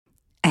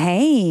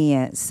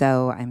Hey,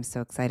 so I'm so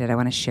excited. I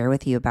want to share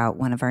with you about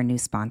one of our new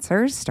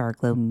sponsors,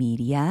 Starglow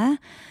Media.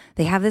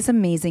 They have this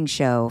amazing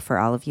show for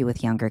all of you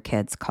with younger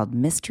kids called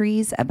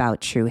Mysteries About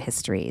True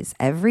Histories.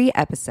 Every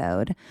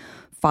episode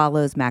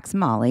follows Max and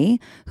Molly,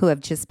 who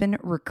have just been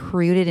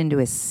recruited into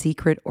a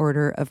secret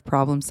order of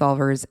problem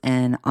solvers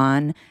and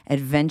on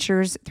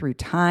adventures through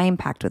time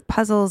packed with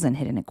puzzles and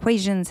hidden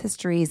equations,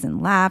 histories,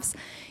 and laughs.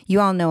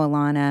 You all know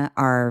Alana,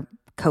 our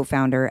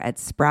co-founder at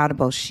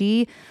Sproutable.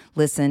 She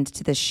listened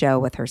to the show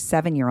with her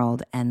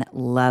 7-year-old and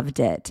loved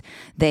it.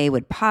 They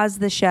would pause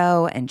the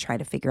show and try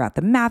to figure out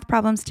the math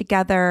problems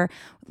together.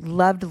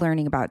 Loved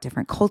learning about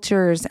different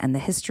cultures and the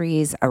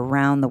histories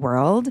around the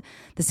world.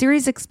 The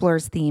series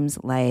explores themes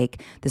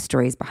like the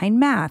stories behind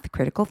math,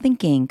 critical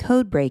thinking,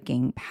 code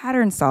breaking,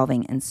 pattern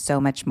solving, and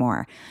so much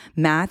more.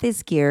 Math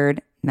is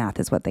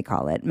what they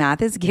call it.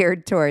 Math is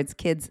geared towards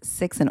kids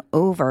 6 and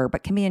over,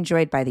 but can be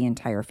enjoyed by the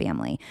entire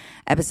family.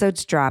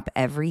 Episodes drop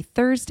every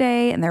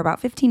Thursday, and they're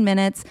about 15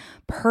 minutes,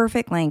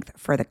 perfect length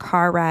for the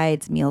car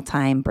rides,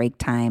 mealtime, break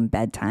time,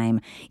 bedtime.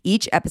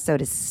 Each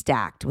episode is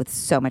stacked with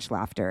so much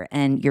laughter,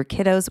 and your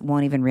kiddos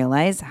won't even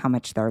realize how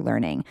much they're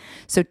learning.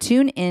 So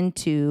tune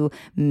into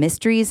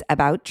Mysteries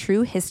About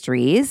True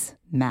Histories,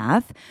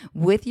 Math,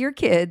 with your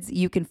kids.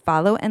 You can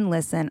follow and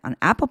listen on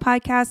Apple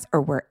Podcasts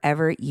or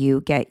wherever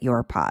you get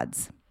your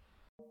pods.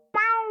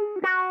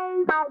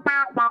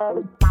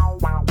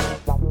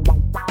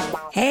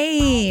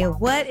 Hey,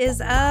 what is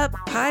up,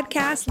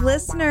 podcast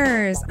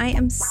listeners? I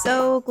am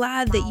so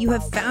glad that you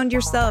have found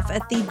yourself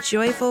at the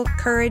Joyful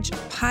Courage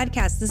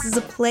podcast. This is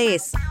a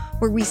place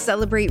where we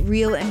celebrate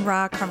real and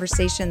raw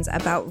conversations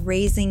about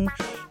raising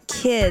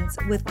kids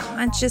with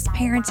conscious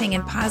parenting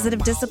and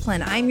positive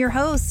discipline. I'm your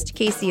host,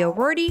 Casey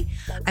O'Rourke.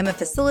 I'm a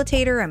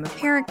facilitator. I'm a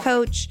parent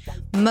coach.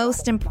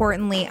 Most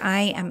importantly,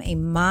 I am a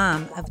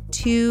mom of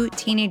 2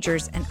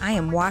 teenagers, and I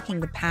am walking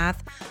the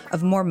path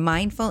of more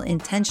mindful,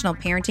 intentional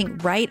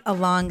parenting right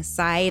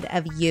alongside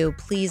of you.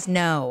 Please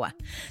know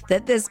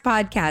that this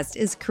podcast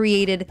is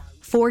created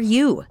for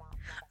you.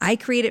 I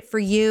create it for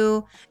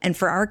you and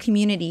for our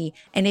community.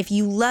 And if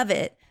you love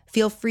it,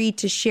 feel free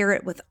to share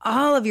it with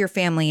all of your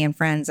family and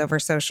friends over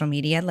social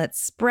media. Let's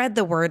spread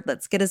the word.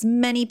 Let's get as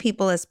many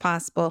people as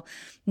possible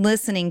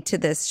listening to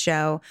this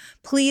show.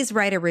 Please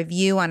write a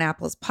review on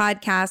Apple's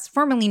podcast,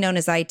 formerly known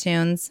as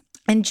iTunes,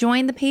 and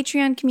join the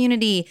Patreon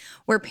community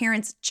where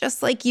parents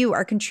just like you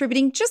are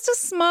contributing just a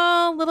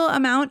small little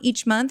amount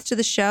each month to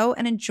the show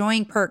and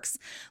enjoying perks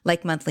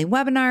like monthly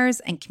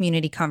webinars and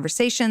community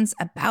conversations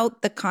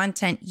about the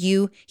content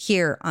you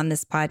hear on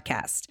this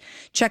podcast.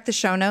 Check the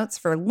show notes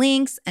for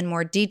links and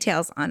more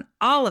details on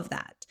all of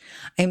that.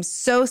 I am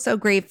so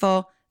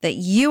grateful that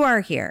you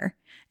are here.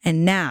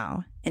 And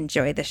now,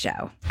 enjoy the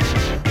show.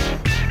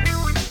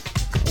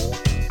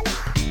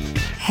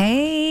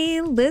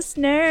 Hey,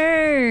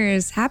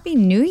 listeners. Happy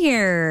New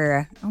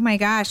Year. Oh my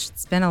gosh,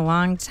 it's been a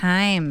long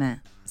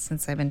time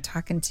since I've been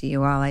talking to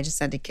you all. I just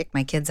had to kick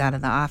my kids out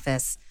of the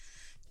office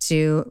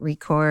to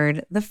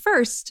record the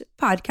first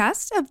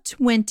podcast of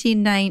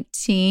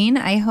 2019.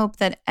 I hope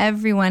that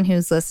everyone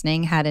who's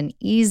listening had an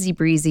easy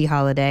breezy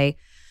holiday.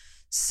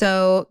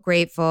 So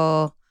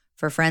grateful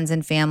for friends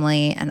and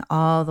family and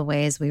all the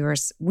ways my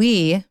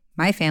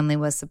family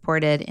was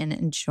supported in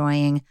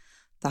enjoying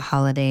the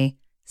holiday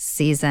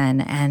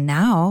season. And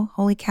now,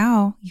 holy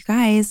cow, you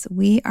guys,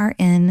 we are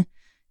in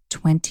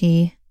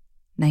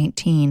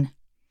 2019.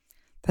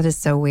 That is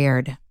so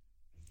weird.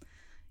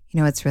 You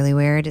know what's really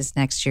weird is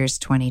next year's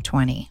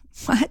 2020.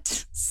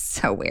 What?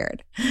 So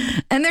weird.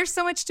 And there's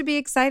so much to be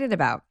excited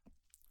about.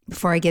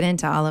 Before I get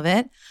into all of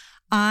it,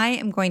 I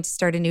am going to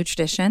start a new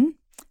tradition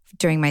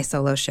during my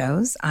solo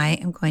shows. I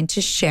am going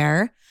to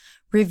share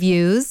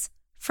reviews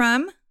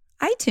from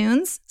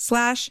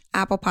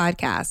iTunes/Apple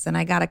Podcasts. And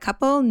I got a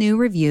couple new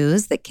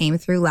reviews that came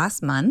through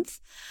last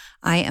month.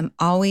 I am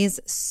always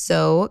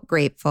so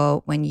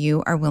grateful when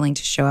you are willing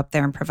to show up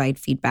there and provide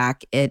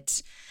feedback.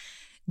 It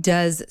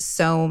does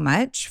so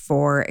much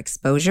for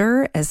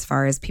exposure as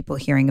far as people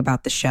hearing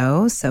about the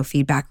show. So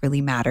feedback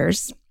really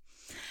matters.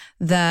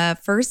 The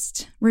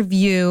first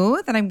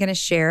review that I'm going to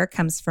share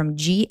comes from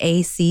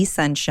GAC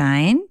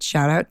Sunshine.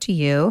 Shout out to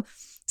you.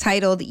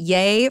 Titled,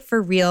 Yay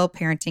for Real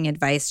Parenting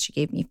Advice. She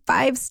gave me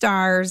 5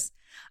 stars.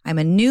 I'm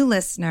a new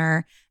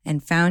listener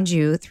and found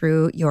you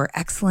through your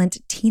excellent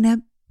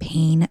Tina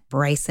Payne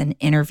Bryson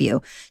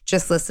interview.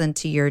 Just listened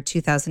to your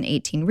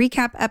 2018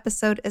 recap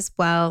episode as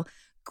well.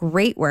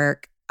 Great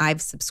work.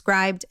 I've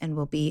subscribed and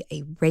will be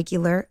a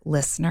regular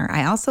listener.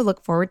 I also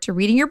look forward to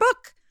reading your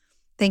book.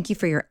 Thank you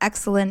for your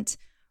excellent,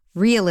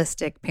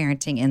 realistic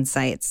parenting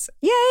insights.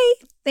 Yay.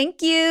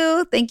 Thank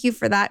you. Thank you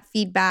for that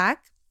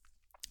feedback.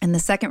 And the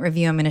second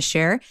review I'm going to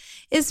share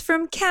is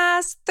from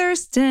Cass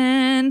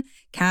Thurston.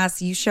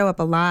 Cass, you show up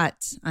a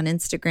lot on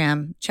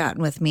Instagram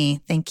chatting with me.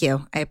 Thank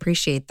you. I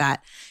appreciate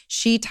that.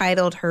 She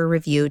titled her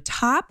review,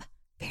 Top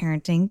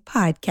Parenting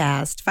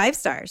Podcast, 5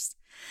 stars.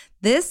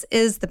 This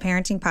is the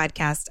parenting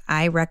podcast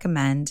I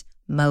recommend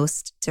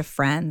most to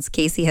friends.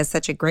 Casey has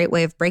such a great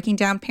way of breaking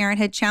down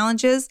parenthood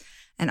challenges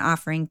and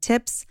offering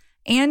tips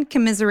and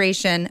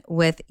commiseration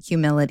with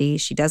humility.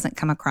 She doesn't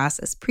come across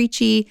as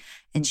preachy,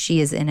 and she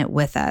is in it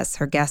with us.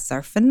 Her guests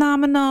are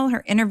phenomenal.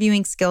 Her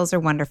interviewing skills are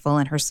wonderful,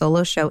 and her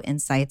solo show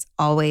insights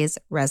always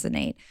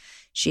resonate.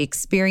 She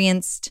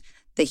experienced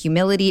the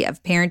humility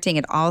of parenting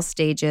at all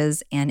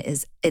stages, and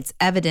it's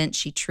evident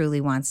she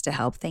truly wants to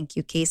help. Thank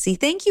you, Casey.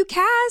 Thank you,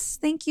 Cass.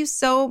 Thank you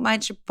so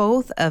much,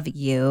 both of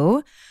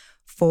you,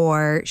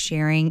 for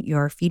sharing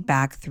your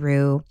feedback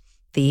through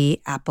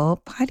the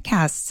Apple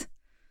Podcasts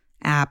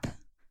app,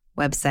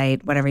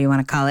 website, whatever you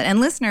want to call it.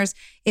 And listeners,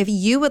 if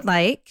you would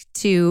like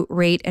to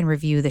rate and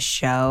review the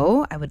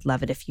show, I would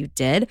love it if you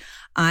did.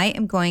 I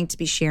am going to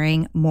be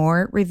sharing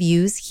more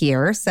reviews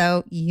here,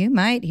 so you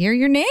might hear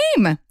your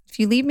name if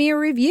you leave me a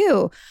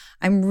review.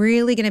 I'm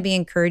really going to be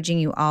encouraging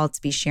you all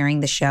to be sharing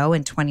the show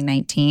in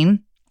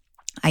 2019.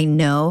 I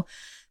know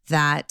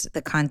that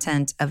the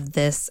content of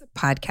this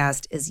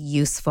podcast is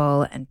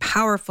useful and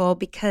powerful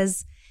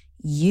because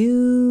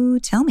you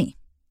tell me.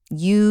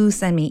 You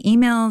send me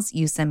emails,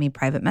 you send me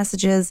private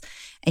messages,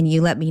 and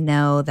you let me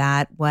know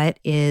that what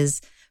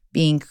is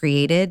being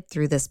created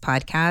through this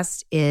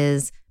podcast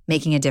is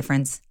making a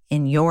difference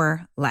in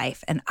your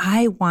life. And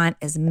I want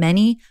as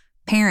many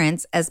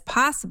parents as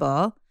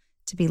possible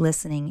to be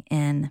listening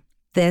in.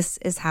 This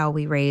is how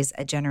we raise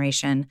a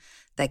generation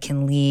that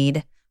can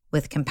lead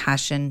with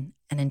compassion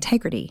and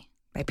integrity,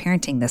 by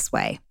parenting this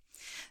way.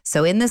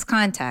 So in this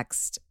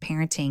context,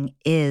 parenting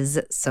is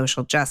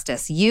social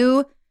justice.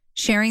 You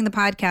sharing the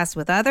podcast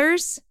with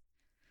others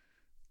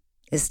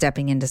is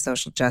stepping into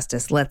social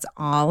justice. Let's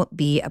all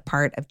be a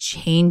part of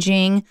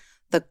changing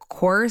the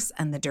course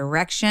and the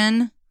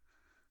direction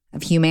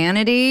of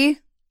humanity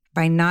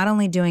by not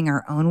only doing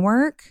our own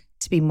work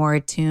to be more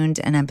attuned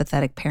and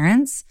empathetic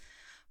parents,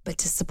 but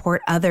to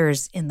support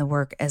others in the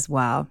work as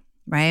well,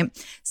 right?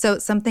 So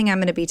something I'm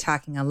going to be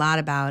talking a lot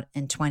about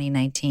in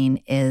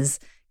 2019 is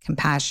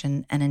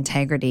compassion and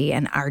integrity,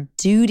 and our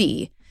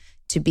duty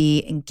to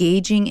be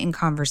engaging in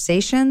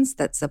conversations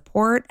that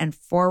support and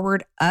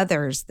forward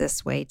others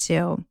this way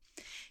too.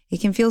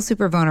 It can feel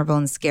super vulnerable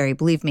and scary.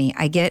 Believe me,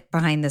 I get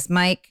behind this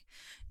mic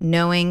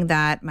knowing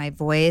that my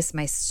voice,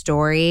 my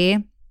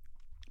story,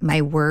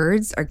 my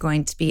words are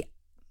going to be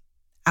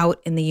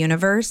out in the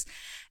universe.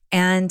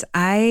 And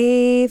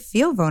I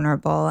feel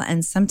vulnerable,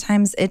 and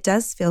sometimes it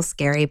does feel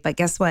scary, but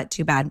guess what?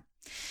 Too bad.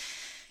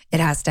 It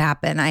has to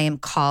happen. I am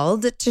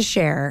called to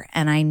share,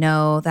 and I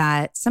know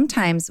that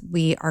sometimes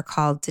we are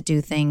called to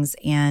do things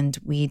and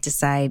we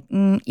decide,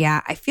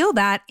 yeah, I feel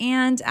that,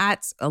 and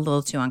that's a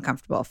little too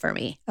uncomfortable for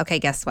me. Okay,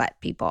 guess what,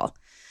 people?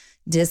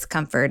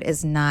 Discomfort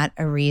is not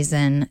a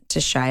reason to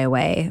shy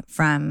away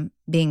from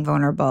being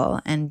vulnerable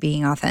and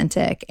being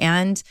authentic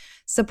and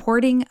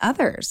supporting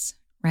others.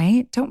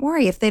 Right? Don't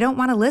worry. If they don't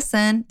want to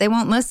listen, they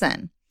won't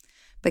listen.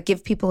 But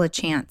give people a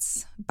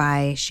chance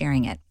by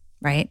sharing it,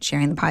 right?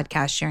 Sharing the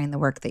podcast, sharing the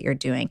work that you're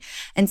doing.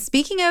 And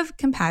speaking of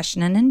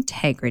compassion and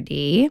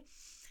integrity,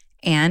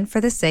 and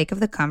for the sake of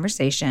the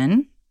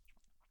conversation,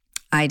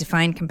 I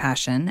define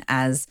compassion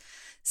as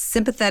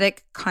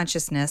sympathetic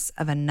consciousness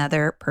of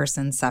another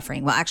person's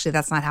suffering. Well, actually,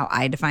 that's not how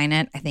I define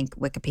it. I think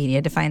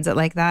Wikipedia defines it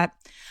like that.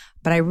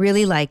 But I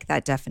really like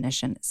that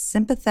definition.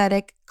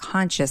 Sympathetic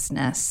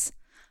consciousness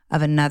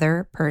of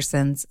another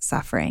person's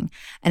suffering.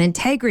 And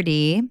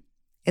integrity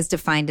is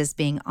defined as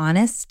being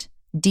honest,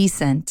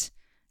 decent,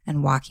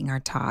 and walking our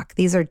talk.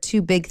 These are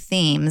two big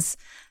themes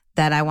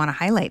that I want to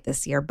highlight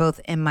this year,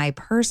 both in my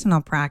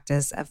personal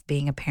practice of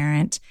being a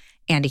parent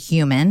and a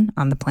human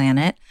on the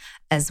planet,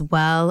 as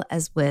well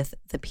as with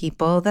the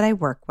people that I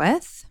work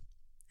with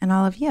and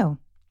all of you.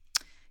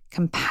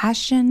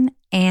 Compassion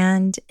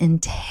and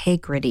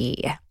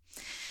integrity.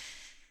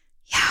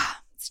 Yeah,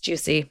 it's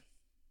juicy,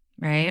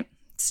 right?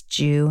 It's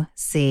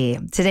juicy.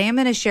 Today, I'm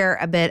going to share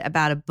a bit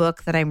about a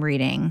book that I'm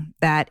reading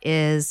that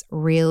is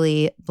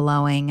really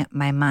blowing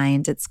my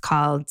mind. It's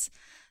called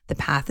The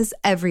Path is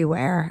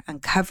Everywhere,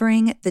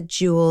 Uncovering the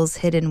Jewels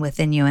Hidden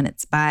Within You, and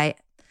it's by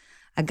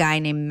a guy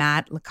named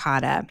Matt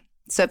Licata.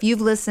 So if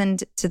you've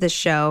listened to the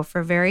show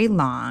for very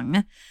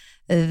long,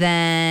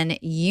 then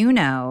you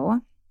know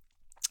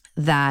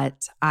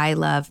that I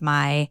love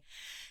my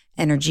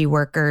energy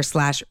worker /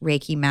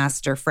 Reiki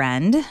master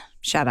friend.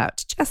 Shout out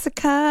to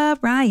Jessica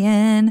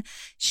Ryan.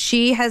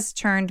 She has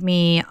turned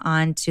me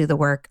onto the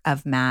work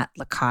of Matt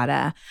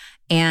Licata.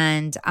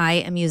 And I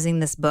am using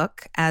this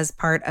book as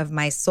part of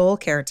my soul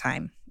care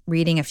time,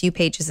 reading a few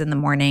pages in the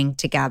morning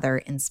to gather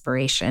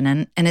inspiration.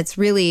 And it's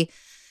really,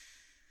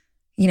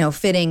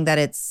 fitting that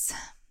it's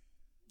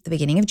the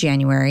beginning of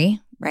January,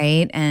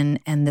 right?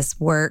 And this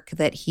work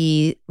that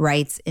he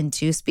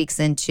speaks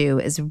into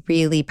is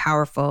really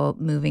powerful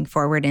moving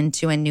forward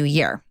into a new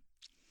year.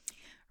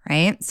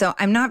 Right? So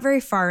I'm not very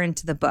far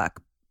into the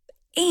book.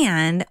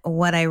 And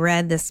what I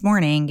read this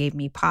morning gave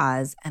me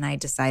pause, and I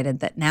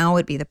decided that now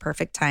would be the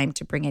perfect time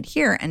to bring it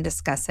here and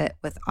discuss it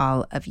with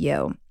all of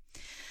you.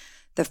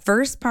 The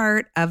first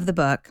part of the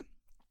book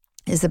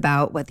is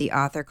about what the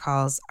author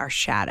calls our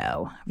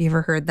shadow. Have you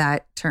ever heard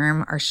that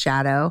term, our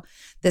shadow?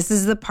 This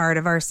is the part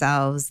of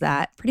ourselves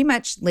that pretty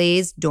much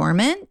lays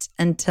dormant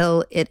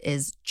until it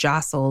is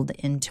jostled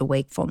into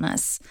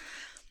wakefulness.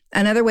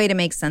 Another way to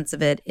make sense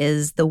of it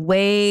is the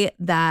way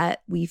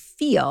that we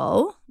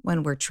feel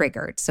when we're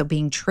triggered. So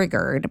being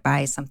triggered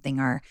by something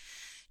our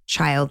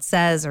child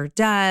says or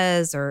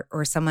does,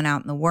 or someone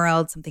out in the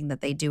world, something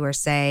that they do or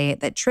say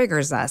that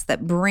triggers us,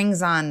 that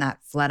brings on that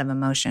flood of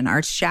emotion.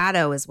 Our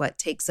shadow is what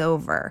takes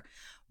over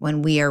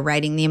when we are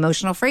riding the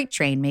emotional freight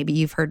train. Maybe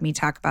you've heard me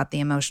talk about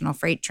the emotional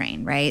freight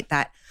train, right?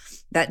 That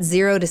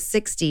 0 to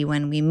 60,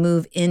 when we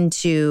move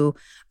into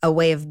a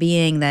way of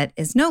being that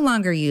is no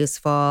longer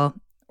useful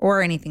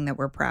or anything that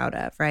we're proud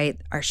of,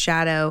 right? Our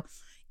shadow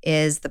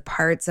is the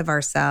parts of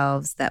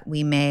ourselves that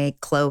we may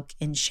cloak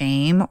in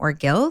shame or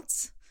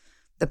guilt,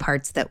 the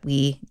parts that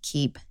we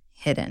keep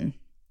hidden.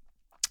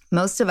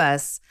 Most of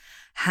us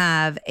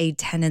have a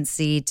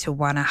tendency to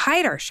want to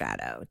hide our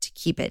shadow, to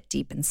keep it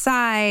deep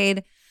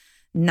inside,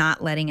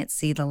 not letting it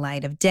see the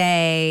light of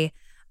day.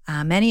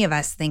 Many of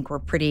us think we're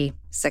pretty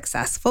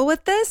successful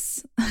with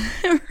this,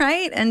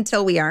 right?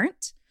 Until we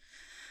aren't.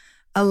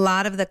 A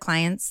lot of the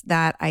clients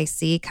that I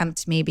see come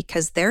to me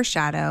because their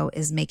shadow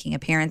is making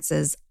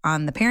appearances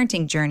on the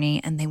parenting journey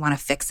and they want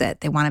to fix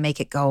it. They want to make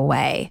it go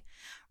away.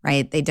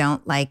 Right? They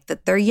don't like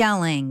that they're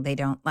yelling. They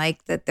don't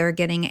like that they're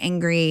getting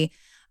angry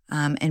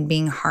and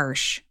being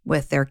harsh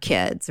with their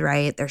kids,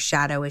 right? Their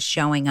shadow is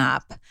showing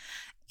up.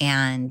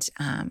 And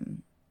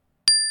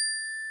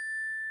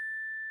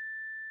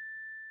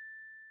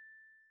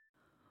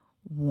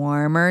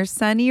warmer,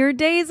 sunnier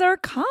days are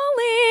calling.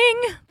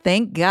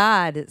 Thank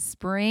God.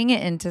 Spring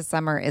into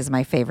summer is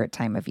my favorite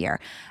time of year.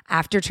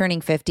 After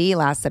turning 50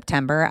 last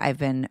September, I've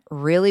been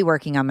really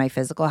working on my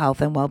physical health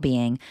and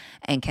well-being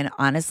and can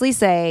honestly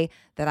say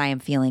that I am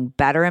feeling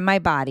better in my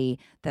body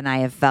than I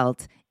have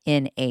felt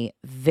in a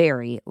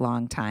very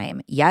long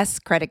time. Yes,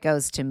 credit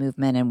goes to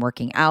movement and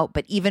working out,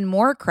 but even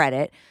more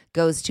credit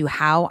goes to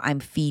how I'm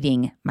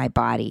feeding my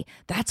body.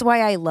 That's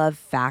why I love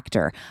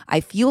Factor.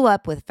 I fuel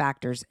up with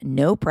Factor's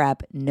no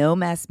prep, no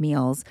mess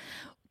meals,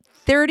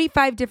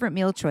 35 different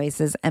meal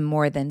choices, and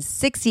more than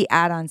 60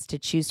 add-ons to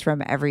choose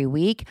from every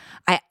week.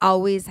 I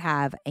always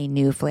have a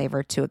new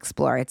flavor to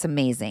explore. It's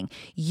amazing.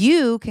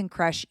 You can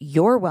crush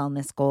your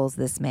wellness goals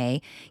this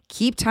May,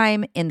 keep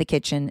time in the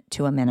kitchen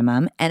to a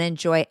minimum, and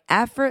enjoy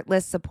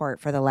effortless support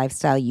for the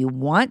lifestyle you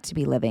want to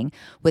be living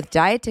with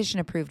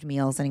dietitian-approved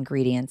meals and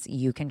ingredients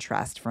you can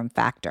trust from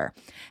Factor.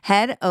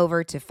 Head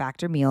over to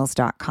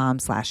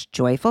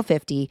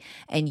factormeals.com/joyful50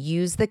 and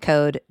use the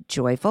code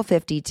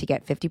joyful50 to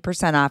get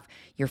 50% off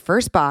your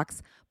first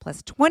box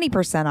plus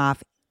 20%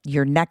 off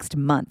your next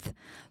month.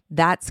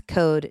 That's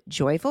code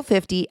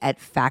joyful50 at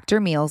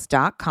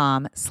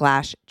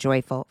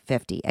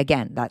factormeals.com/joyful50.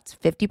 Again, that's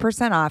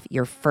 50% off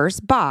your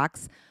first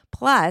box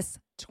plus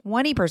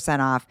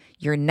 20% off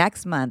your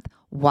next month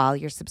while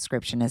your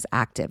subscription is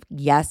active.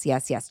 Yes,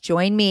 yes, yes.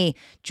 Join me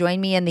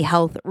in the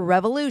health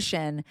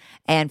revolution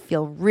and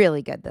feel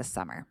really good this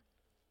summer.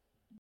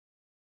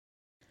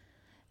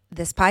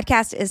 This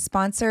podcast is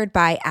sponsored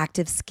by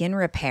Active Skin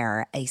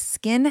Repair, a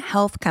skin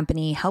health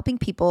company helping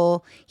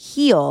people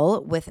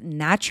heal with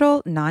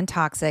natural,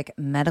 non-toxic,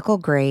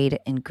 medical-grade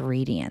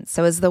ingredients.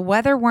 So as the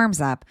weather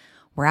warms up,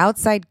 we're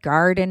outside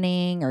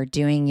gardening or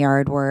doing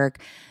yard work.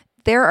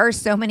 There are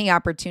so many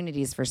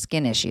opportunities for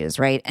skin issues,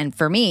 right? And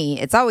for me,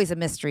 it's always a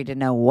mystery to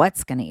know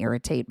what's going to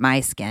irritate my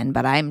skin,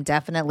 but I'm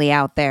definitely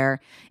out there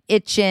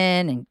itching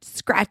and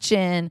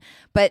scratching.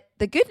 But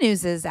the good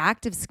news is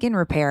Active Skin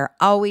Repair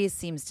always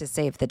seems to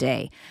save the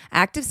day.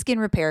 Active Skin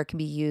Repair can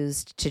be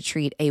used to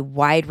treat a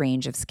wide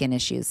range of skin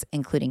issues,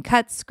 including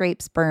cuts,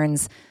 scrapes,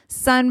 burns,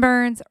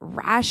 sunburns,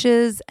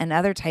 rashes, and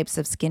other types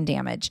of skin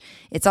damage.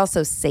 It's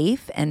also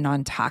safe and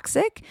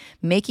non-toxic,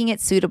 making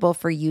it suitable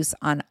for use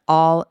on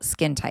all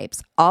skin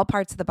types, all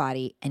parts of the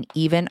body, and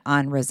even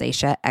on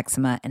rosacea,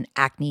 eczema, and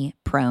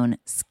acne-prone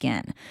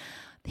skin.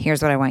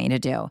 Here's what I want you to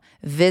do.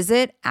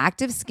 Visit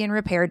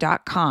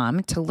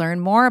ActiveSkinRepair.com to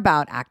learn more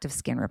about Active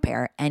Skin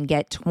Repair and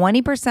get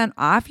 20%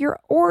 off your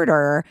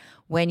order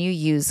when you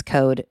use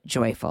code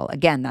JOYFUL.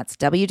 Again, that's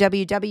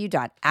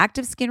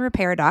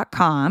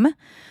www.ActiveSkinRepair.com.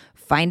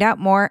 Find out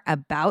more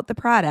about the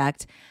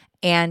product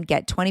and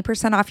get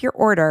 20% off your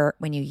order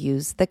when you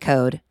use the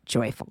code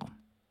JOYFUL.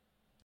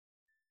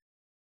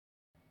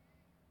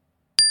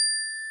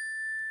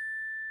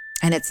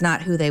 And it's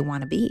not who they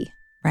want to be,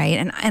 right?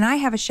 And I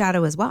have a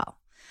shadow as well.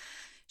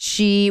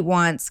 She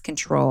wants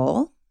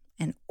control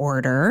and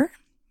order.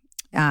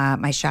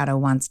 My shadow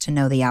wants to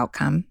know the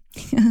outcome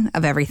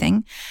of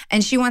everything.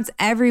 And she wants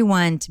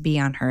everyone to be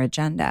on her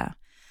agenda.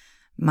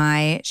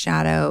 My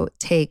shadow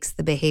takes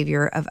the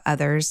behavior of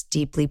others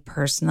deeply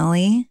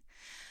personally,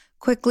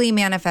 quickly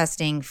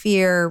manifesting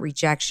fear,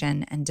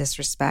 rejection, and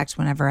disrespect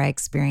whenever I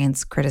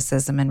experience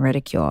criticism and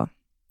ridicule,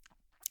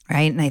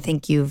 right? And I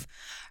think you've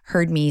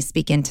heard me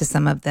speak into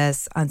some of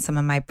this on some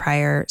of my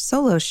prior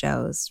solo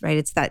shows, right?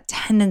 It's that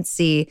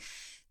tendency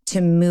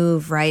to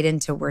move right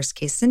into worst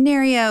case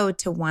scenario,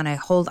 to want to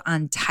hold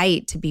on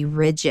tight, to be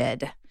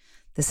rigid.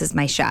 This is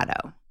my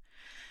shadow.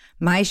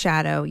 My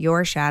shadow,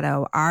 your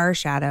shadow, our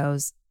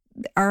shadows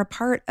are a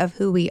part of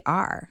who we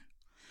are.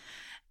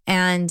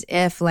 And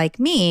if, like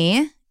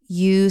me,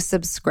 you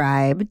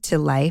subscribe to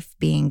life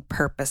being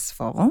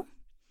purposeful,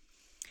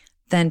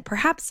 then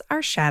perhaps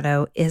our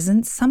shadow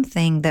isn't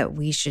something that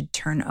we should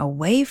turn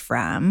away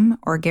from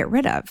or get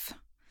rid of.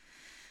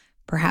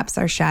 Perhaps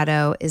our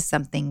shadow is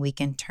something we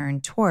can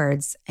turn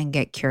towards and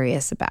get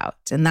curious about.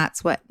 And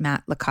that's what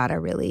Matt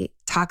Licata really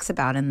talks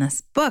about in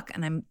this book.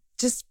 And I'm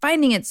just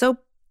finding it so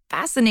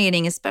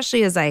fascinating,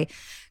 especially as I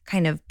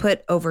kind of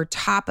put over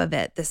top of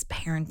it this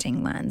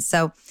parenting lens.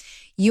 So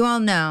you all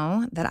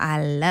know that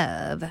I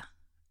love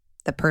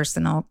the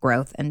personal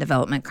growth and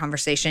development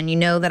conversation. You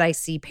know that I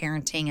see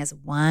parenting as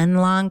one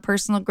long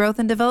personal growth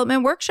and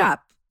development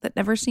workshop that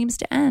never seems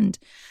to end.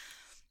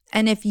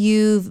 And if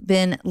you've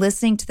been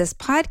listening to this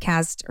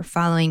podcast or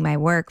following my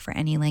work for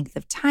any length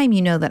of time,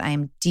 you know that I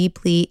am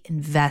deeply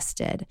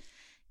invested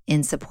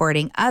in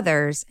supporting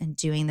others and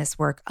doing this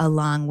work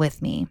along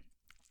with me.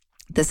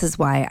 This is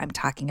why I'm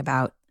talking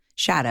about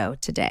shadow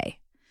today.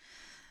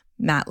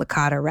 Matt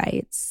Licata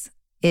writes,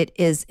 "It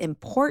is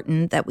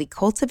important that we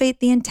cultivate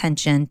the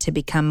intention to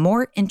become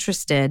more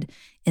interested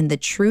in the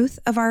truth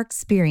of our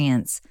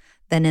experience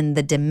than in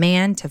the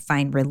demand to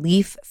find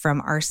relief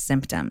from our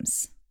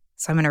symptoms."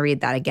 So I'm going to read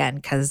that again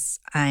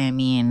because oh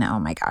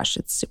my gosh,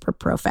 it's super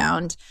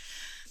profound.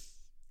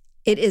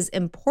 It is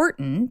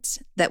important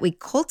that we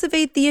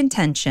cultivate the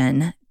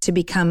intention to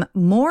become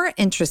more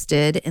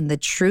interested in the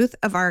truth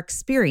of our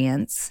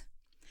experience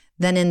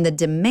than in the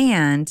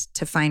demand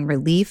to find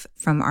relief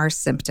from our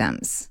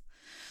symptoms.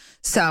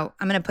 So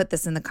I'm going to put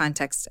this in the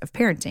context of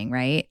parenting,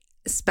 right?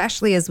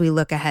 Especially as we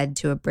look ahead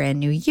to a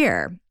brand new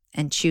year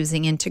and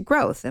choosing into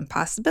growth and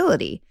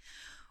possibility.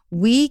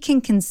 We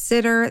can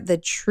consider the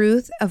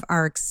truth of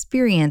our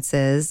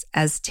experiences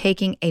as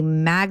taking a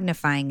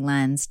magnifying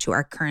lens to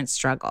our current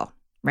struggle,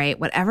 right?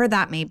 Whatever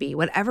that may be,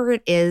 whatever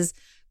it is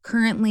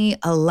currently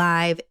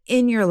alive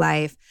in your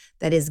life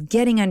that is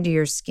getting under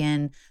your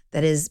skin,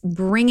 that is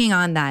bringing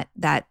on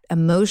that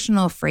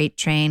emotional freight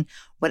train,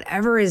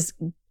 whatever is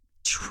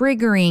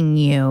triggering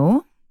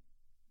you,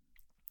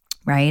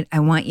 right? I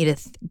want you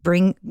to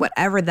bring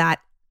whatever that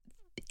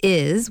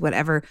is,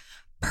 whatever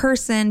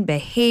person,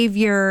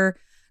 behavior,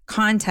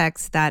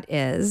 context that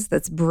is,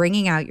 that's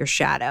bringing out your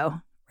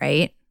shadow,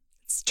 right?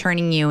 It's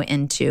turning you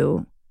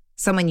into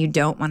someone you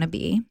don't want to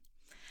be.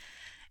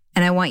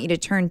 And I want you to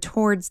turn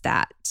towards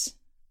that.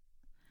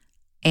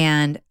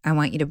 And I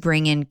want you to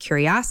bring in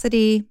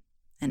curiosity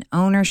and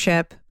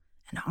ownership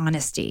and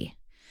honesty.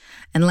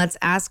 And let's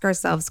ask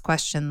ourselves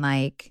questions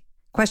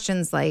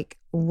like,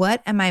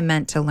 what am I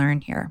meant to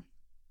learn here?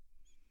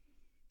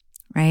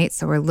 Right?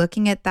 So we're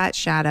looking at that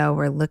shadow,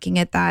 we're looking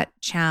at that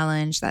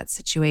challenge, that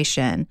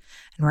situation,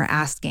 and we're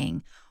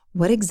asking,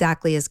 what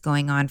exactly is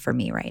going on for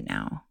me right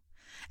now?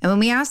 And when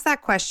we ask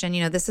that question,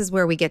 this is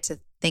where we get to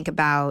think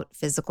about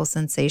physical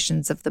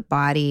sensations of the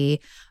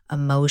body,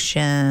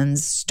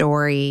 emotions,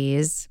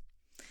 stories.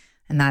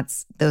 And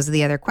those are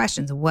the other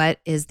questions.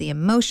 What is the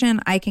emotion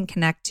I can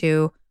connect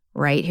to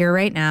right here,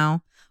 right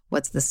now?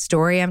 What's the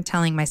story I'm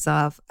telling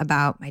myself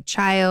about my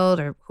child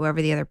or whoever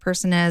the other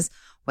person is?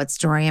 What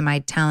story am I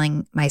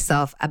telling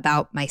myself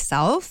about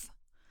myself?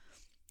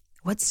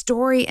 What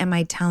story am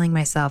I telling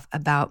myself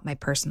about my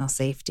personal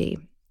safety?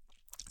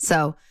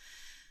 So,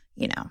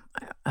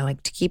 I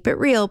like to keep it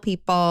real,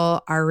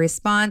 people. Our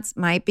response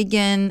might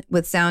begin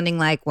with sounding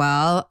like,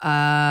 well,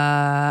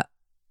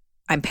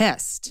 I'm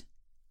pissed,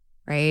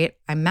 right?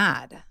 I'm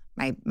mad.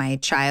 My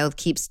child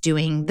keeps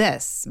doing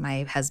this.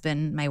 My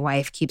husband, my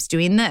wife keeps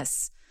doing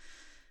this,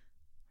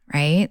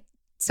 right?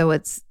 So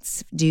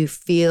do you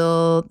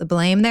feel the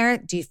blame there?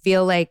 Do you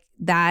feel like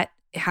that,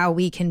 how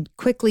we can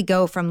quickly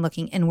go from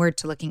looking inward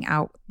to looking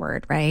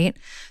outward, right?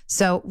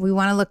 So we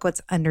want to look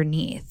what's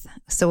underneath.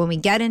 So when we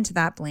get into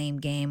that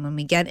blame game, when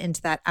we get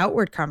into that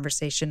outward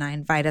conversation, I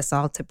invite us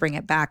all to bring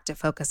it back to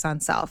focus on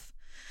self.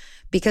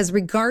 Because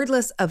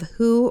regardless of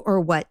who or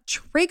what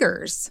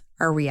triggers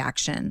our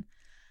reaction,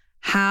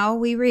 how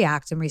we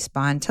react and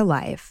respond to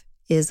life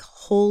is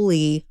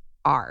wholly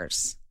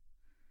ours.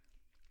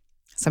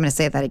 So I'm going to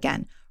say that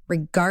again.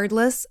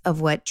 Regardless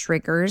of what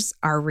triggers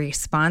our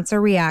response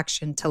or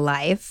reaction to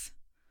life,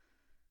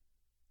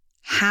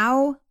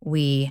 how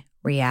we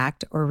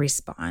react or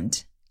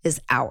respond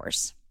is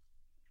ours,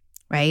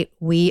 right?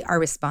 We are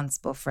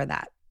responsible for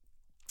that.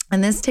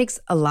 And this takes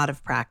a lot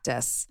of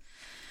practice,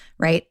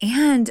 right?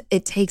 And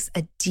it takes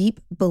a deep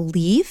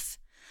belief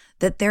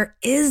that there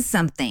is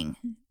something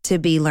to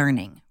be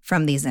learning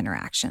from these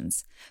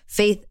interactions.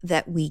 Faith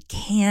that we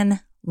can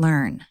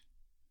learn.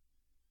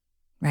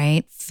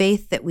 Right?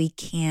 Faith that we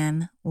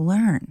can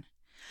learn.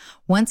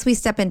 Once we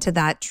step into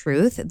that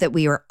truth that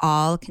we are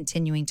all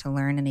continuing to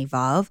learn and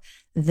evolve,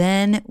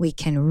 then we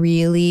can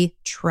really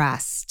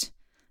trust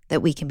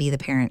that we can be the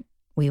parent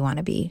we want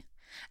to be.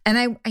 And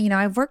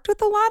I've worked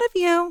with a lot of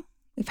you.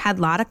 We've had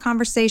a lot of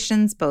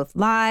conversations, both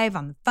live,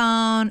 on the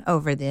phone,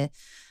 over the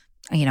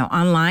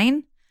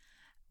online,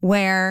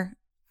 where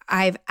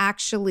I've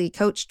actually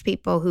coached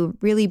people who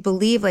really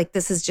believe like,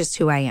 this is just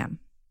who I am.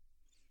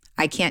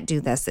 I can't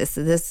do this.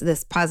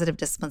 This positive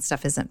discipline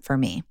stuff isn't for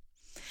me.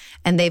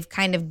 And they've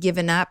kind of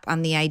given up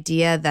on the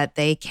idea that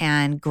they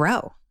can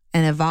grow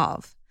and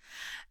evolve.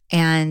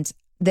 And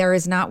there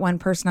is not one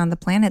person on the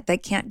planet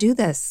that can't do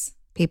this,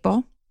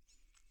 people.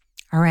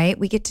 All right.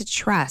 We get to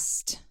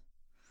trust.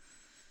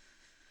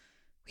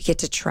 We get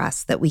to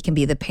trust that we can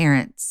be the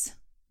parents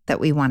that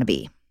we want to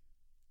be.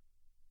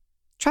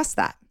 Trust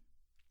that.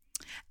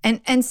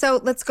 And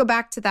so let's go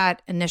back to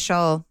that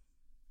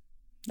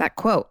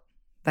quote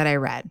that I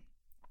read,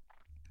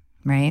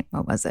 right?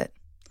 What was it?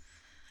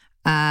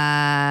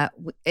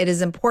 It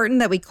is important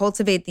that we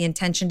cultivate the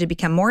intention to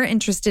become more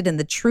interested in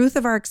the truth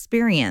of our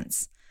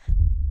experience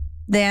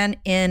than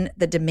in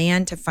the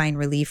demand to find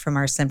relief from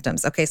our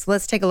symptoms. Okay, so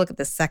let's take a look at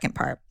the second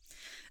part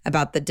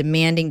about the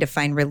demanding to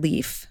find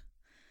relief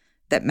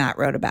that Matt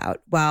wrote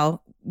about.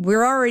 Well,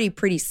 we're already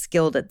pretty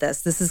skilled at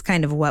this. This is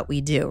kind of what we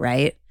do,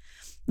 right?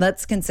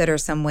 Let's consider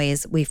some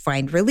ways we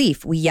find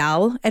relief. We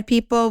yell at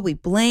people, we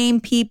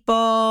blame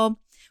people,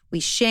 we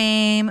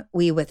shame,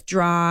 we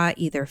withdraw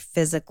either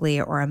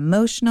physically or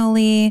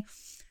emotionally.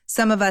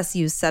 Some of us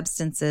use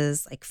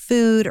substances like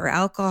food or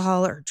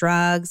alcohol or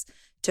drugs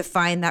to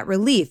find that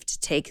relief, to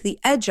take the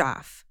edge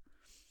off,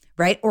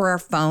 right? Or our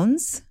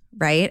phones,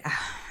 right?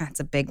 That's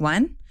a big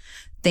one.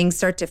 Things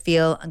start to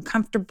feel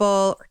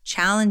uncomfortable or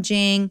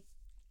challenging.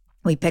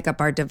 We pick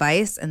up our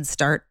device and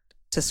start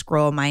to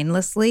scroll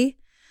mindlessly,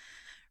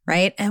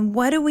 right? And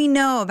what do we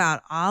know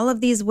about all of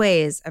these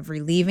ways of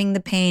relieving the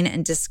pain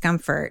and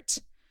discomfort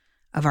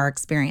of our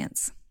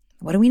experience?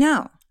 What do we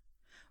know?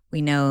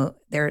 We know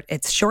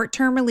it's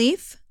short-term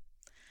relief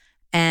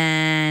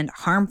and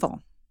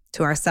harmful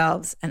to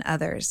ourselves and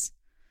others.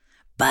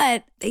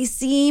 But they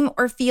seem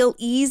or feel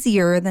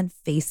easier than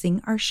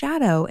facing our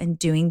shadow and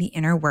doing the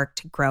inner work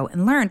to grow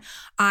and learn.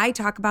 I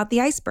talk about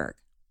the iceberg,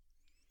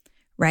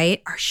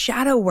 right? Our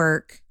shadow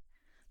work,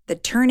 the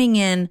turning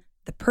in,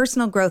 the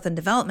personal growth and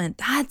development,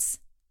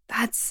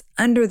 that's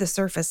under the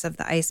surface of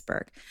the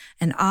iceberg.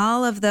 And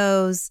all of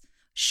those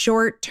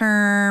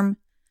short-term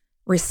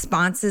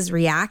responses,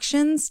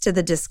 reactions to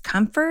the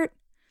discomfort,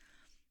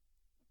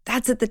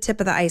 that's at the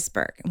tip of the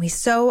iceberg. And we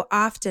so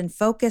often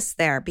focus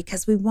there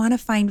because we want to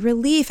find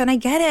relief. And I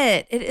get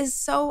it. It is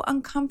so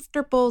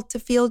uncomfortable to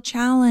feel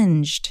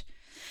challenged.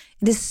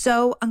 It is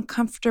so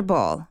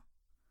uncomfortable,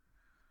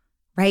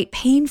 right?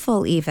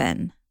 Painful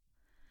even.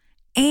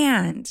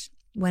 And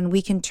when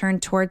we can turn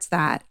towards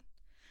that,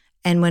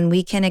 and when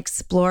we can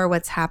explore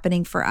what's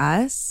happening for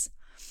us,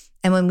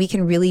 and when we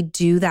can really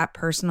do that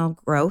personal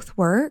growth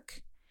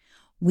work,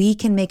 we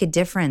can make a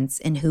difference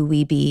in who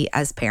we be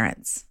as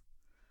parents,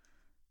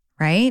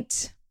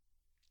 right?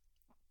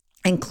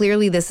 And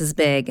clearly this is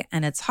big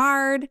and it's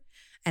hard,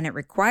 and it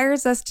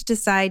requires us to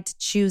decide to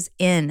choose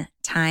in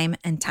time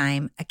and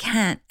time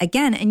again.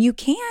 And you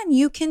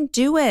can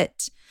do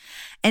it.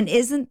 And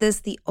isn't this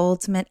the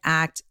ultimate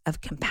act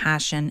of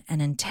compassion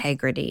and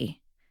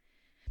integrity?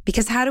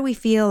 Because how do we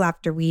feel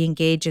after we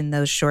engage in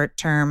those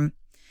short-term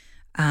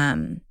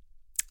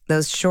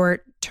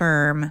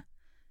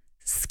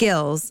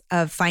skills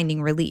of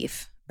finding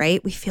relief,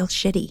 right? We feel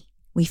shitty.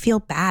 We feel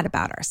bad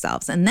about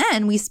ourselves. And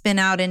then we spin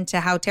out into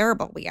how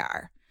terrible we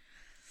are,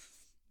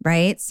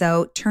 right?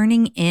 So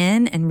turning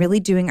in and really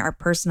doing our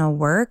personal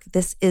work,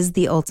 this is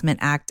the ultimate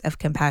act of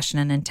compassion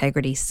and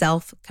integrity,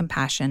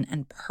 self-compassion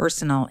and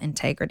personal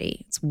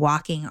integrity. It's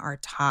walking our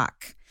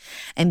talk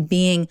and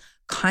being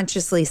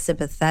consciously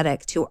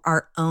sympathetic to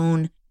our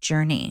own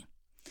journey.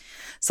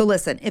 So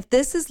listen, if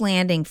this is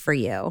landing for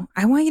you,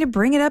 I want you to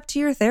bring it up to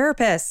your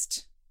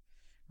therapist,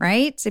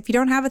 right? If you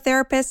don't have a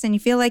therapist and you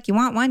feel like you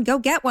want one, go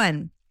get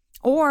one,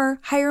 or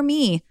hire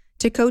me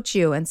to coach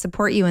you and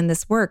support you in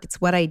this work.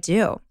 It's what I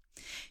do.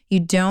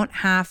 You don't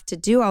have to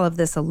do all of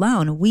this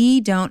alone.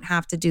 We don't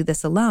have to do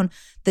this alone.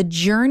 The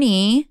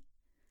journey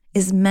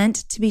is meant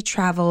to be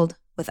traveled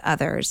with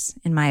others,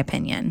 in my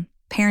opinion.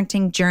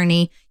 Parenting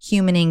journey,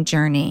 humaning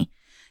journey.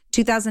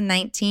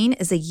 2019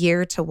 is a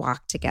year to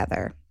walk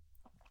together.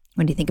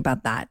 What do you think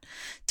about that?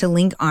 To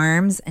link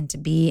arms and to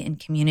be in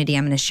community.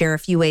 I'm going to share a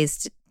few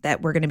ways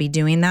that we're going to be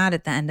doing that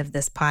at the end of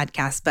this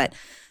podcast, but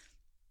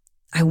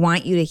I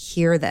want you to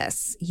hear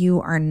this. You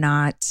are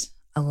not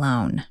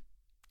alone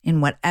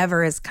in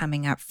whatever is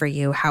coming up for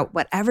you,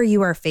 whatever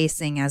you are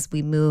facing as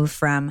we move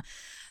from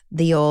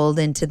the old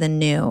into the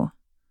new,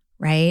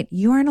 right?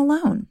 You aren't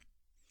alone.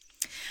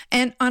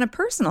 And on a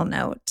personal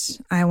note,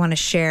 I want to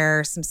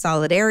share some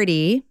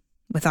solidarity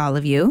with all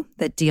of you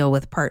that deal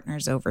with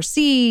partners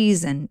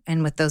overseas and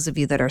with those of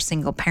you that are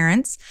single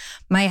parents.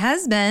 My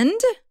husband,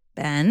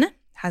 Ben,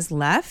 has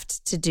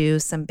left to do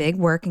some big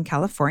work in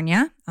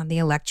California on the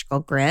electrical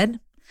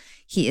grid.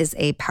 He is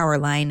a power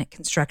line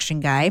construction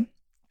guy,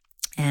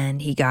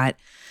 and he got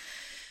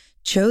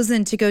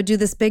chosen to go do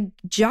this big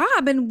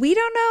job, and we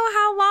don't know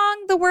how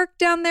long the work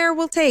down there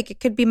will take. It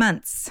could be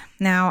months.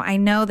 Now, I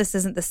know this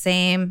isn't the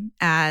same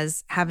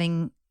as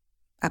having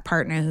a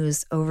partner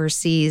who's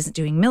overseas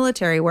doing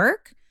military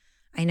work.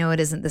 I know it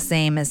isn't the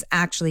same as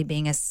actually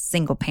being a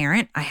single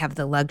parent. I have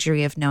the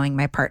luxury of knowing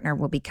my partner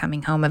will be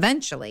coming home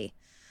eventually.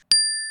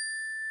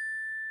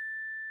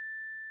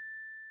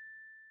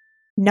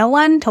 No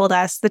one told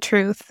us the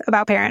truth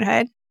about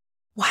parenthood.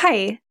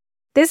 Why?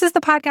 This is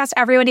the podcast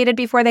everyone needed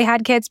before they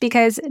had kids,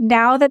 because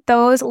now that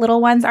those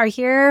little ones are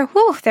here,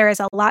 there is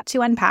a lot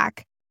to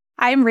unpack.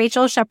 I'm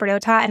Rachel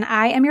Shepardota, and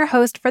I am your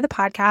host for the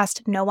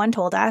podcast No One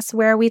Told Us,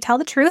 where we tell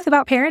the truth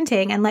about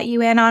parenting and let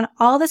you in on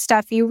all the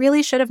stuff you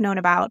really should have known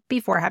about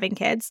before having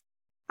kids.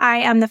 I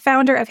am the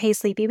founder of Hey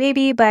Sleepy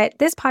Baby, but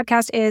this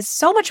podcast is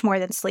so much more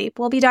than sleep.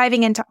 We'll be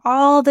diving into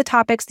all the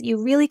topics that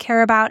you really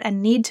care about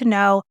and need to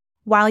know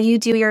while you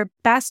do your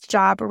best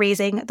job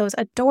raising those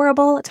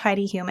adorable,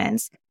 tiny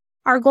humans.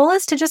 Our goal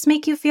is to just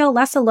make you feel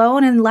less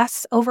alone and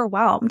less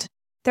overwhelmed.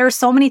 There are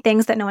so many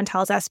things that no one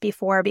tells us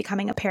before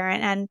becoming a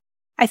parent, and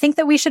I think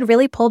that we should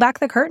really pull back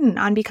the curtain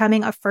on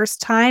becoming a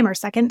first-time or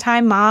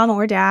second-time mom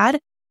or dad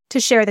to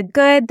share the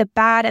good, the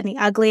bad, and the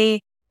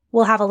ugly.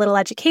 We'll have a little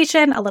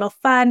education, a little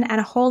fun, and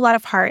a whole lot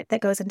of heart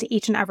that goes into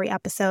each and every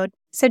episode.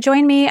 So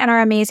join me and our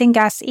amazing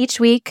guests each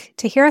week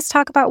to hear us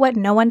talk about what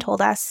no one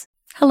told us.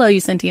 Hello, you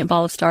sentient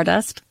ball of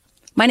stardust.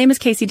 My name is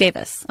Casey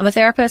Davis. I'm a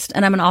therapist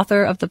and I'm an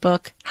author of the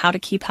book, How to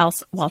Keep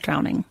House While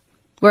Drowning,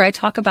 where I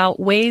talk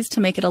about ways to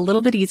make it a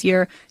little bit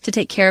easier to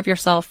take care of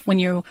yourself when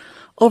you're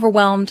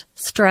overwhelmed,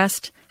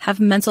 stressed, have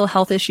mental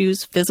health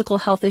issues, physical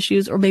health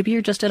issues, or maybe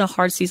you're just in a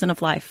hard season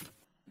of life.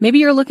 Maybe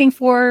you're looking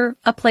for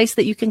a place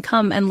that you can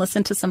come and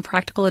listen to some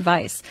practical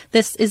advice.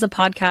 This is a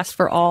podcast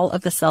for all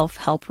of the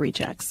self-help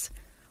rejects.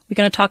 We're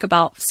going to talk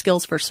about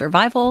skills for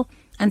survival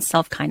and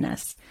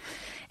self-kindness.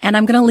 And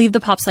I'm going to leave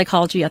the pop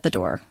psychology at the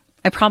door.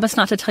 I promise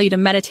not to tell you to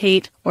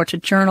meditate or to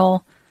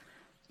journal.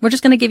 We're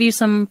just going to give you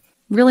some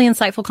really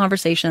insightful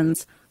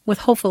conversations with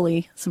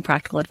hopefully some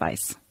practical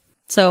advice.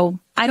 So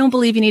I don't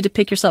believe you need to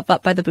pick yourself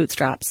up by the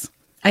bootstraps.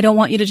 I don't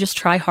want you to just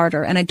try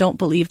harder, and I don't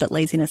believe that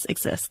laziness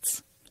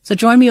exists. So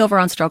join me over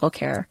on Struggle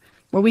Care,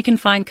 where we can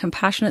find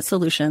compassionate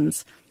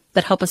solutions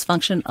that help us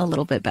function a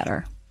little bit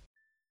better.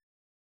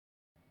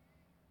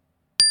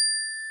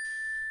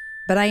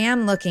 But I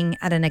am looking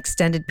at an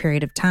extended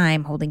period of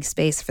time holding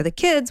space for the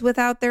kids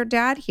without their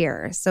dad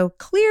here. So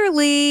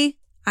clearly,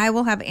 I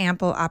will have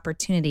ample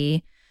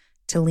opportunity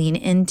to lean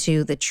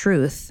into the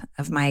truth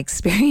of my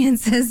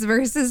experiences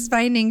versus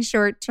finding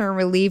short-term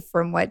relief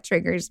from what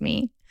triggers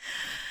me.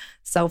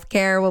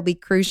 Self-care will be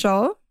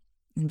crucial.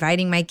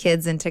 Inviting my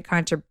kids into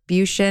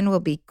contribution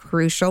will be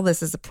crucial.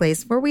 This is a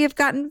place where we have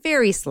gotten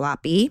very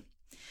sloppy.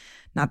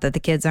 Not that the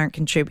kids aren't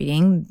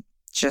contributing,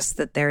 just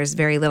that there is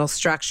very little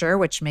structure,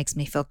 which makes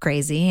me feel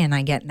crazy, and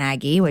I get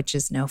naggy, which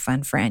is no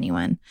fun for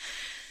anyone.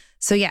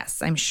 So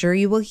yes, I'm sure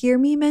you will hear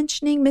me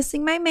mentioning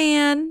missing my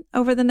man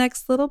over the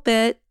next little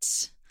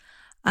bit.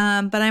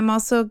 But I'm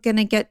also going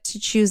to get to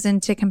choose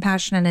into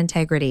compassion and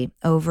integrity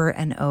over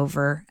and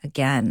over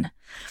again.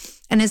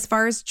 And as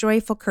far as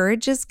joyful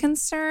courage is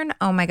concerned,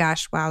 oh my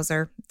gosh,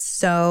 wowzer.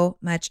 So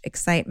much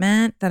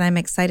excitement that I'm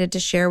excited to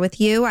share with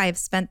you. I've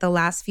spent the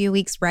last few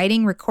weeks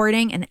writing,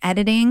 recording, and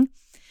editing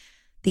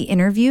the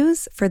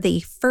interviews for the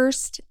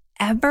first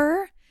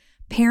ever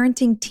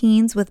Parenting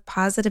Teens with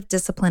Positive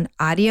Discipline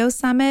Audio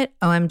Summit.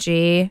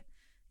 OMG,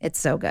 it's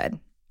so good.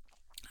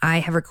 I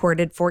have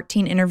recorded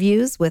 14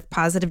 interviews with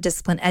positive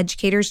discipline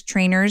educators,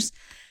 trainers,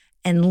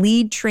 and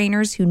lead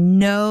trainers who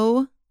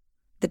know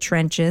the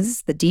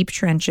trenches, the deep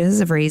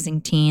trenches of raising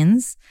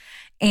teens.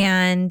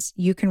 And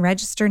you can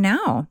register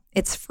now.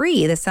 It's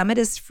free. The summit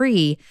is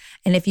free.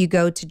 And if you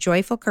go to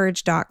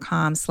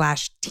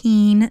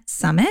joyfulcourage.com/teen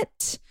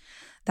summit,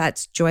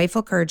 that's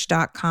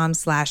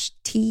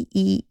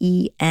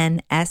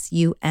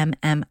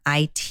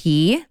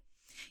joyfulcourage.com/TEENSUMMIT,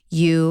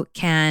 you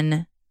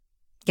can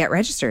get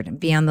registered and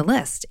be on the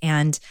list.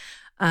 And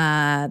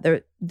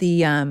the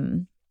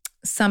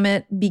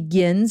summit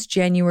begins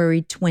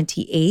January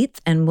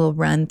 28th and will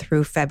run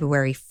through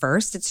February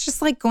 1st. It's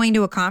just like going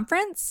to a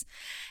conference,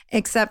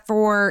 except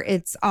for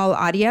it's all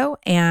audio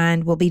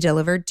and will be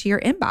delivered to your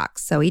inbox.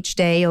 So each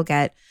day you'll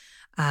get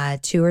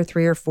 2 or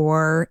 3 or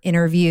 4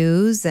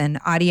 interviews and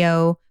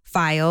audio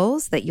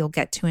files that you'll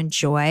get to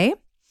enjoy.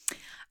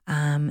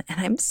 And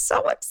I'm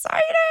so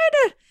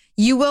excited.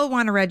 You will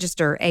want to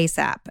register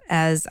ASAP,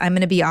 as I'm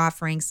going to be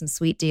offering some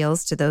sweet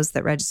deals to those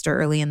that register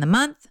early in the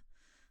month.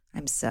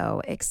 I'm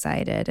so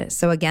excited.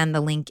 So again, the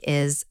link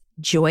is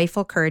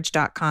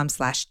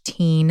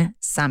joyfulcourage.com/teen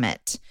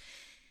summit.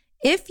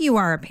 If you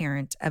are a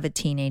parent of a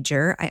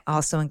teenager, I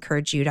also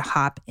encourage you to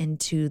hop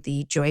into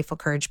the Joyful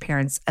Courage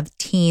Parents of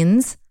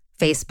Teens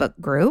Facebook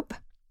group,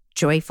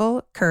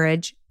 Joyful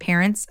Courage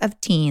Parents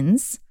of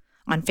Teens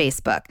on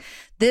Facebook.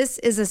 This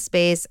is a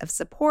space of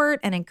support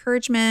and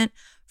encouragement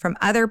from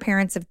other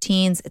parents of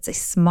teens. It's a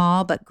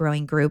small but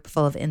growing group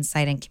full of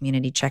insight and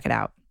community. Check it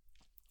out.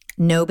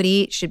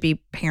 Nobody should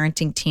be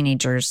parenting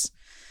teenagers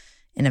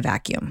in a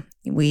vacuum.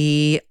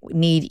 We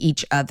need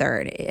each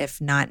other, if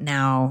not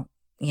now,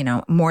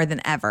 more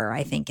than ever,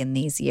 I think, in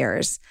these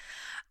years.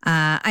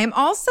 I'm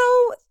also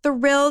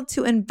thrilled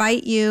to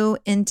invite you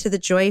into the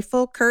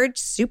Joyful Courage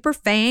Super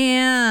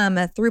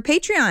Fam through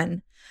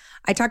Patreon.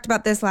 I talked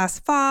about this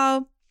last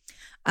fall,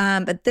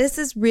 but this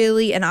is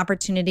really an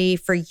opportunity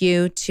for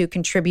you to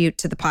contribute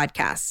to the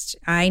podcast.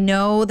 I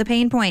know the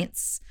pain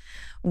points.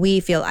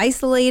 We feel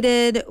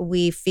isolated.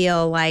 We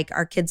feel like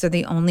our kids are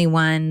the only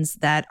ones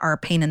that are a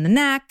pain in the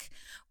neck.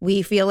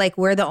 We feel like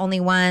we're the only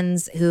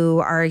ones who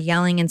are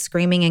yelling and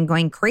screaming and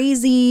going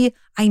crazy.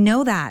 I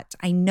know that.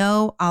 I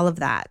know all of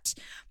that,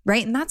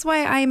 right? And that's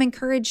why I am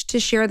encouraged to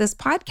share this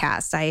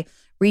podcast. I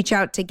reach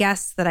out to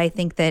guests that I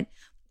think that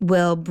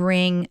will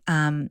bring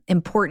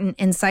important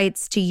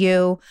insights to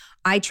you.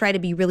 I try to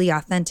be really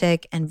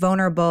authentic and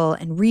vulnerable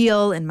and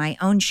real in my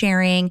own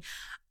sharing.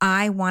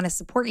 I want to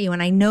support you.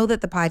 And I know that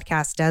the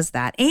podcast does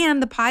that.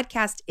 And the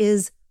podcast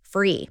is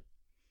free,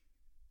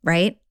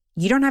 right?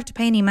 You don't have to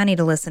pay any money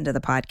to listen to the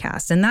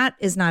podcast. And that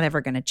is not ever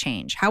going to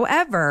change.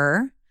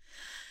 However,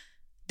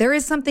 there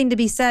is something to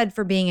be said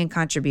for being in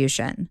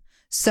contribution.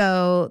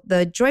 So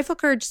the Joyful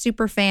Courage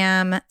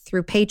Superfam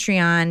through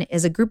Patreon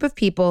is a group of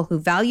people who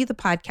value the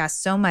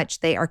podcast so much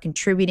they are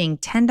contributing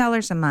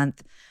 $10 a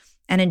month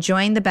and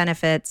enjoying the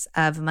benefits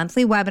of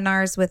monthly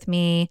webinars with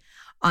me,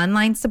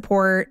 online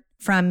support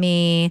from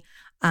me,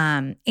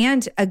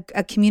 and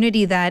a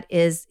community that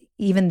is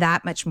even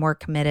that much more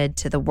committed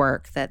to the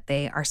work that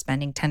they are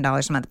spending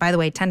 $10 a month. By the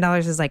way,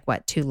 $10 is like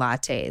what? 2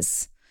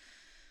 lattes,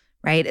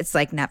 right? It's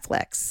like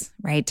Netflix,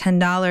 right?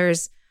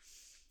 $10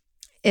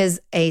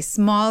 is a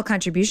small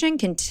contribution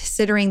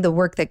considering the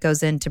work that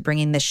goes into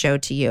bringing this show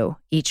to you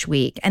each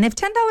week. And if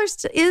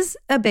 $10 is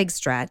a big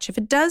stretch, if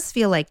it does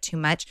feel like too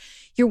much,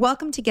 you're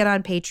welcome to get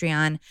on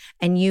Patreon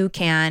and you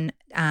can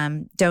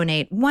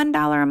donate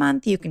 $1 a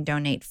month. You can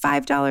donate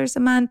 $5 a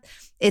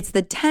month. It's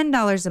the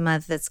 $10 a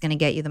month that's going to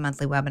get you the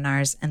monthly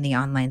webinars and the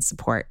online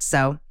support.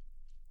 So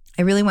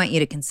I really want you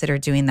to consider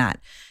doing that.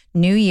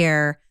 New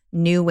year,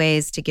 new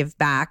ways to give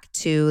back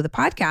to the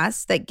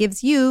podcast that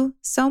gives you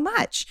so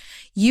much.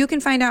 You can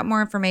find out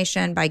more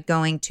information by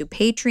going to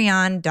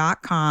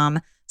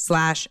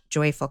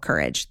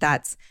patreon.com/joyfulcourage.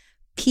 That's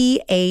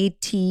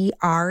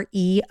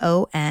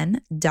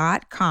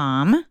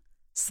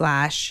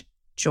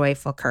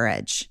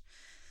patreon.com/joyfulcourage.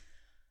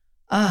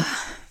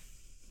 Oh,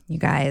 you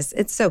guys,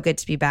 it's so good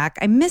to be back.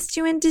 I missed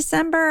you in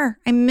December.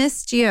 I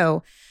missed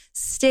you.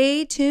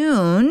 Stay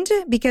tuned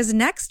because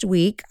next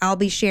week I'll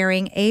be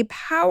sharing a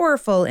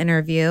powerful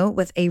interview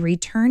with a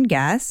return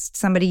guest,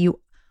 somebody you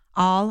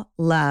all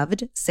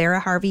loved, Sarah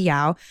Harvey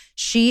Yao.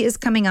 She is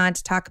coming on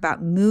to talk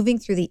about moving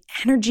through the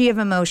energy of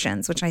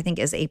emotions, which I think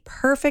is a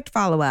perfect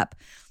follow-up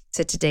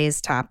to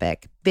today's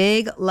topic.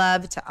 Big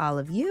love to all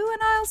of you,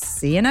 and I'll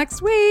see you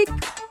next week.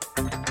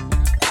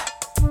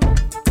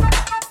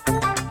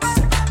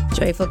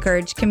 Joyful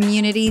Courage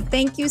community,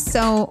 thank you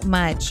so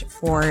much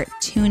for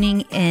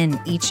tuning in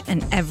each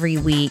and every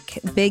week.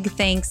 Big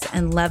thanks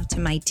and love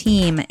to my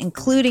team,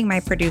 including my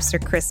producer,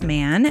 Chris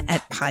Mann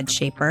at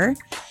Podshaper.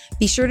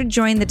 Be sure to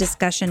join the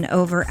discussion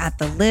over at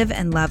the Live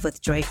and Love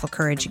with Joyful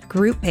Courage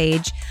group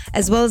page,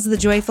 as well as the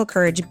Joyful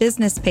Courage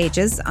business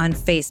pages on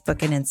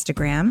Facebook and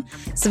Instagram.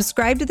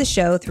 Subscribe to the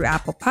show through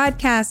Apple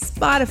Podcasts,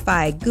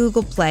 Spotify,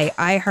 Google Play,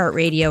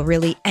 iHeartRadio,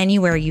 really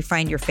anywhere you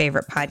find your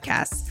favorite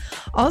podcasts.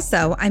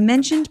 Also, I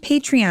mentioned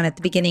Patreon at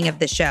the beginning of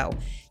the show.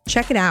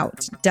 Check it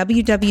out,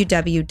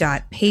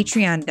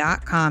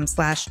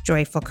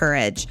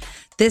 www.patreon.com/joyfulcourage.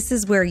 This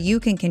is where you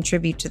can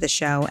contribute to the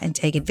show and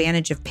take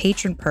advantage of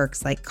patron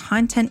perks like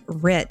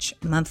content-rich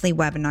monthly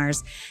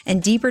webinars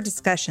and deeper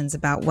discussions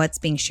about what's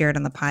being shared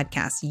on the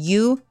podcast.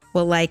 You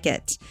will like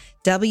it.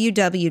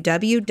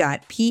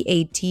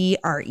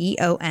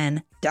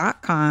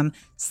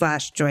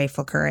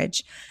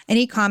 www.patreon.com/joyfulcourage.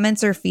 Any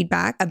comments or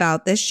feedback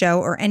about this show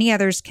or any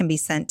others can be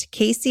sent to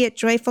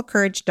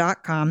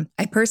Casey@joyfulcourage.com.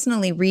 I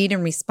personally read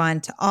and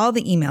respond to all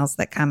the emails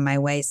that come my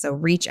way, so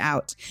reach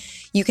out.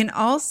 You can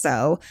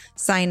also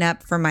sign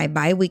up for my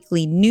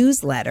biweekly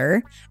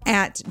newsletter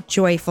at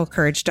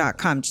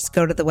joyfulcourage.com. Just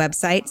go to the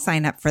website,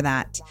 sign up for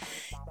that.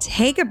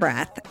 Take a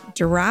breath,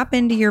 drop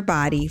into your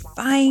body,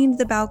 find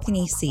the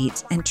balcony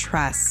seat, and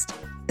trust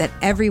that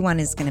everyone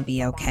is going to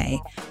be okay.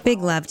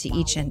 Big love to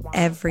each and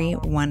every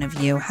one of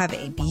you. Have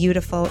a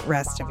beautiful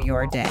rest of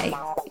your day.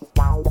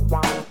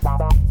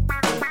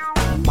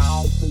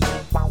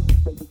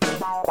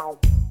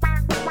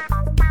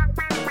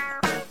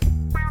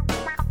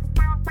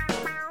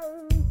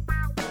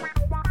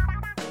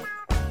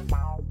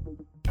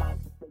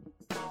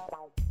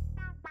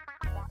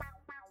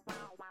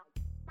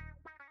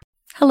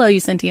 Hello, you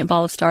sentient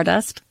ball of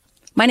stardust.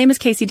 My name is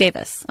Casey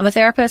Davis. I'm a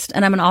therapist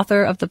and I'm an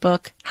author of the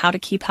book, How to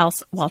Keep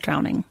House While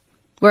Drowning,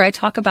 where I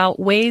talk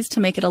about ways to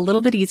make it a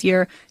little bit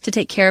easier to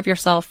take care of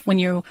yourself when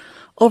you're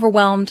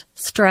overwhelmed,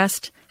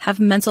 stressed, have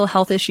mental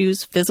health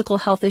issues, physical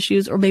health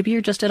issues, or maybe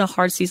you're just in a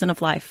hard season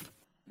of life.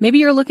 Maybe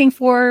you're looking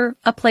for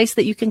a place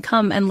that you can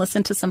come and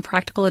listen to some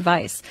practical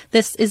advice.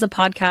 This is a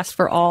podcast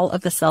for all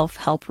of the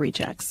self-help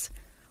rejects.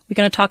 We're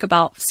going to talk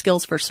about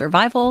skills for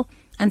survival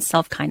and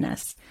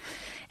self-kindness.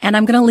 And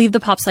I'm going to leave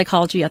the pop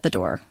psychology at the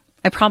door.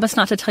 I promise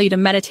not to tell you to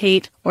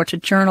meditate or to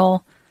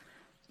journal.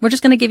 We're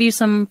just going to give you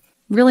some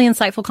really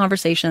insightful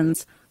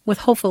conversations with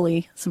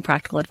hopefully some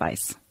practical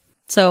advice.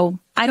 So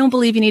I don't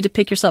believe you need to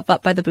pick yourself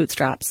up by the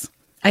bootstraps.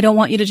 I don't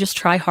want you to just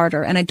try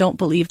harder, and I don't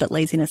believe that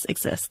laziness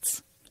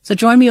exists. So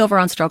join me over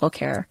on Struggle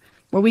Care,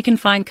 where we can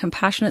find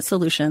compassionate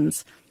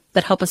solutions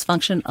that help us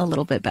function a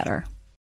little bit better.